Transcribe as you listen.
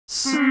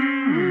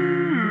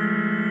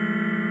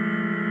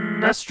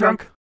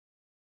SNESdrunk.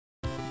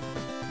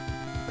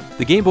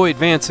 The Game Boy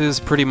Advance is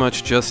pretty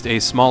much just a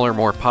smaller,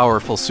 more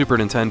powerful Super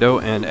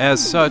Nintendo, and as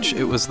such,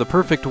 it was the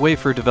perfect way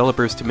for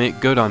developers to make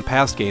good on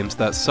past games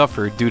that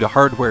suffered due to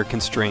hardware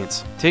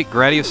constraints. Take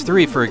Gradius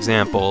 3 for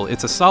example.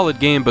 It's a solid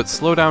game, but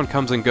slowdown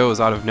comes and goes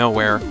out of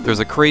nowhere.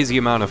 There's a crazy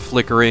amount of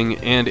flickering,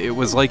 and it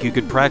was like you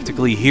could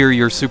practically hear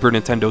your Super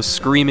Nintendo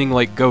screaming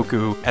like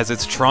Goku as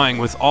it's trying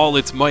with all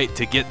its might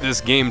to get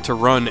this game to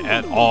run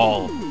at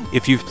all.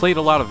 If you've played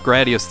a lot of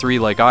Gradius 3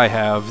 like I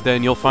have,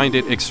 then you'll find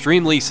it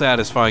extremely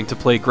satisfying to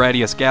play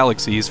Gradius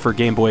Galaxies for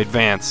Game Boy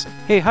Advance.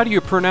 Hey, how do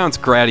you pronounce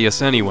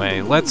Gradius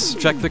anyway? Let's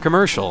check the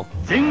commercial.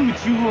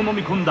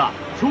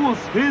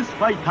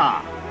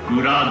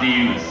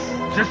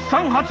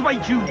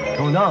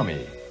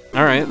 Konami.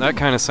 Alright, that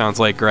kinda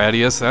sounds like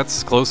Gradius,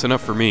 that's close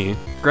enough for me.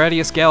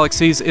 Gradius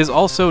Galaxies is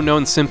also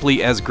known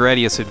simply as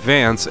Gradius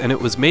Advance, and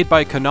it was made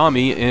by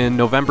Konami in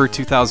November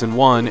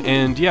 2001,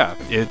 and yeah,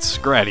 it's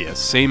Gradius.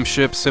 Same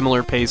ship,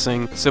 similar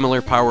pacing,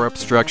 similar power-up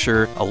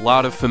structure, a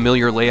lot of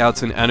familiar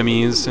layouts and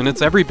enemies, and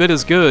it's every bit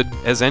as good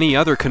as any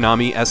other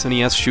Konami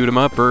SNES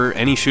shoot-'em-up, or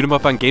any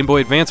shoot-'em-up on Game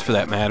Boy Advance for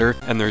that matter,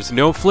 and there's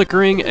no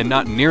flickering and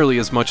not nearly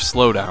as much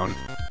slowdown.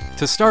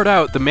 To start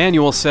out, the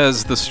manual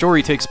says the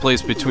story takes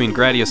place between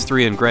Gradius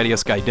 3 and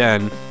Gradius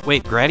Gaiden.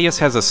 Wait, Gradius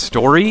has a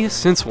story?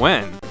 Since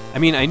when? I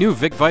mean, I knew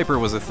Vic Viper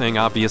was a thing,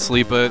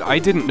 obviously, but I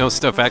didn't know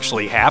stuff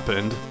actually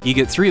happened. You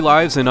get 3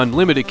 lives and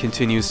unlimited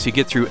continues to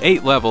get through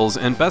 8 levels,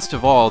 and best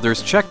of all,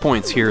 there's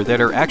checkpoints here that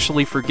are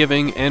actually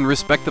forgiving and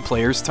respect the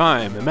player's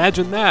time.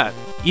 Imagine that!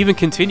 Even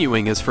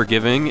continuing is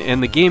forgiving,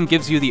 and the game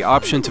gives you the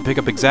option to pick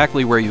up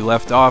exactly where you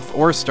left off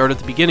or start at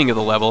the beginning of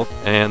the level,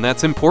 and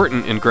that's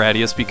important in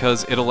Gradius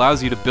because it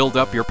allows you to build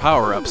up your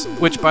power-ups,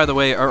 which by the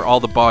way are all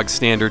the bog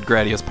standard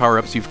Gradius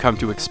power-ups you've come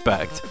to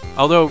expect.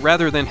 Although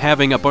rather than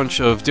having a bunch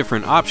of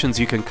different options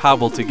you can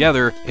cobble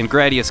together, in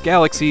Gradius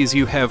Galaxies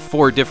you have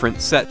 4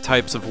 different set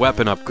types of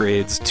weapon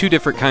upgrades, 2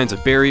 different kinds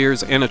of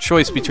barriers, and a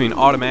choice between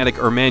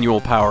automatic or manual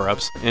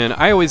power-ups. And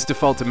I always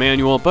default to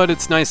manual, but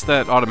it's nice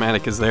that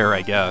automatic is there,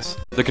 I guess.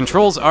 The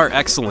controls are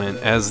excellent,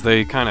 as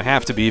they kinda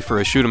have to be for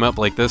a shoot-'em-up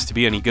like this to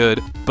be any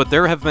good, but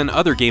there have been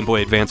other Game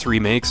Boy Advance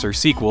remakes or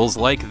sequels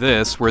like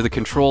this where the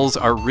controls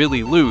are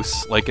really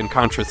loose, like in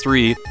Contra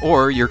 3,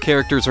 or your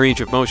character's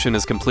range of motion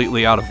is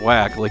completely out of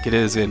whack, like it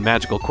is in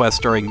Magical Quest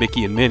starring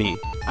Mickey and Minnie.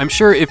 I'm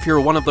sure if you're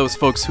one of those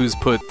folks who's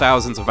put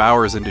thousands of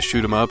hours into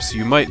shoot-'em-ups,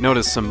 you might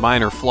notice some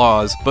minor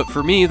flaws, but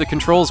for me, the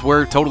controls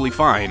were totally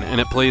fine,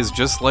 and it plays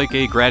just like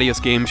a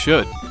Gradius game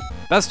should.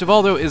 Best of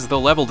all though is the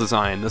level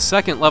design. The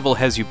second level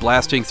has you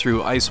blasting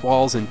through ice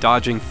walls and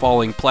dodging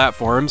falling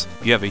platforms.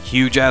 You have a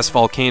huge ass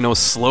volcano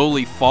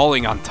slowly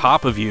falling on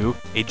top of you,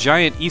 a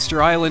giant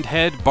Easter Island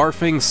head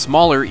barfing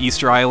smaller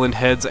Easter Island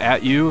heads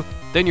at you,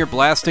 then you're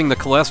blasting the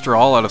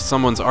cholesterol out of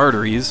someone's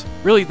arteries.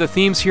 Really, the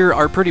themes here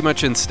are pretty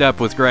much in step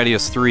with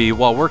Gradius 3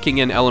 while working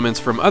in elements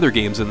from other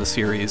games in the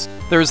series.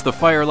 There's the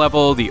fire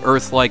level, the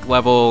earth-like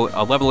level,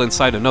 a level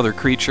inside another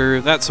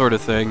creature, that sort of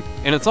thing.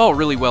 And it's all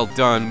really well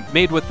done,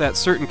 made with that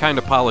certain kind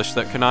of polish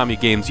that Konami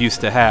games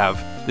used to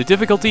have. The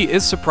difficulty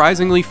is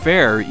surprisingly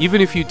fair.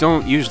 Even if you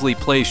don't usually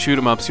play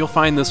shoot-'em-ups, you'll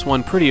find this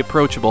one pretty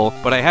approachable,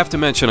 but I have to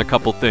mention a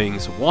couple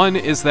things. One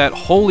is that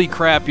holy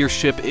crap, your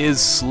ship is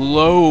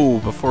slow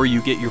before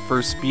you get your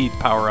first speed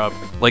power-up.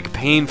 Like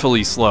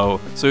painfully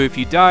slow. So if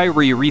you die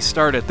where you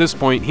restart at this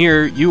point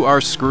here, you are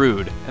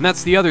screwed. And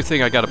that's the other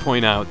thing I gotta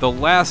point out. The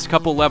last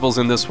couple levels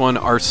in this one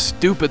are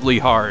stupidly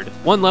hard.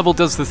 One level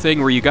does the thing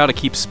where you gotta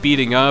keep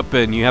speeding up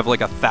and you have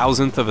like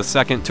 1/1000th of a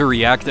second to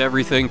react to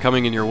everything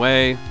coming in your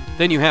way.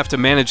 Then you have to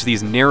manage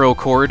these narrow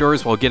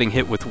corridors while getting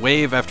hit with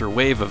wave after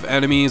wave of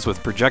enemies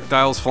with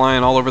projectiles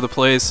flying all over the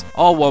place,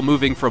 all while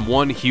moving from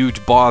one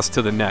huge boss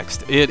to the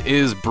next. It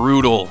is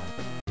brutal.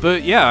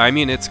 But yeah, I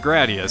mean, it's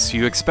Gradius.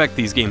 You expect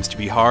these games to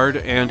be hard,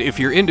 and if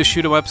you're into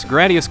shoot-'em-ups,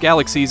 Gradius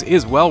Galaxies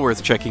is well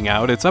worth checking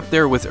out. It's up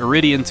there with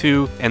Iridian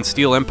 2 and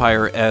Steel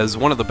Empire as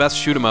one of the best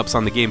shoot-'em-ups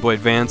on the Game Boy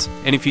Advance,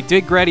 and if you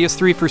dig Gradius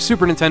 3 for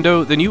Super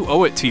Nintendo, then you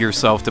owe it to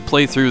yourself to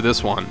play through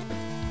this one.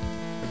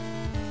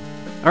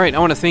 Alright, I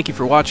want to thank you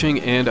for watching,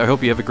 and I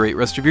hope you have a great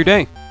rest of your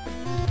day.